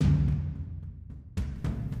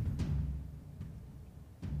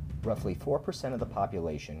Roughly 4% of the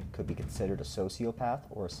population could be considered a sociopath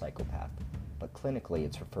or a psychopath, but clinically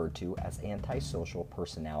it's referred to as antisocial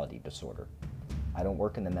personality disorder. I don't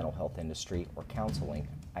work in the mental health industry or counseling.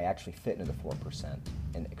 I actually fit into the 4%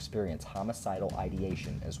 and experience homicidal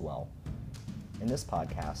ideation as well. In this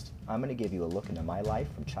podcast, I'm going to give you a look into my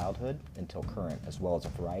life from childhood until current, as well as a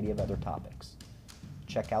variety of other topics.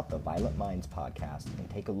 Check out the Violent Minds podcast and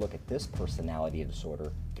take a look at this personality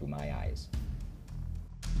disorder through my eyes.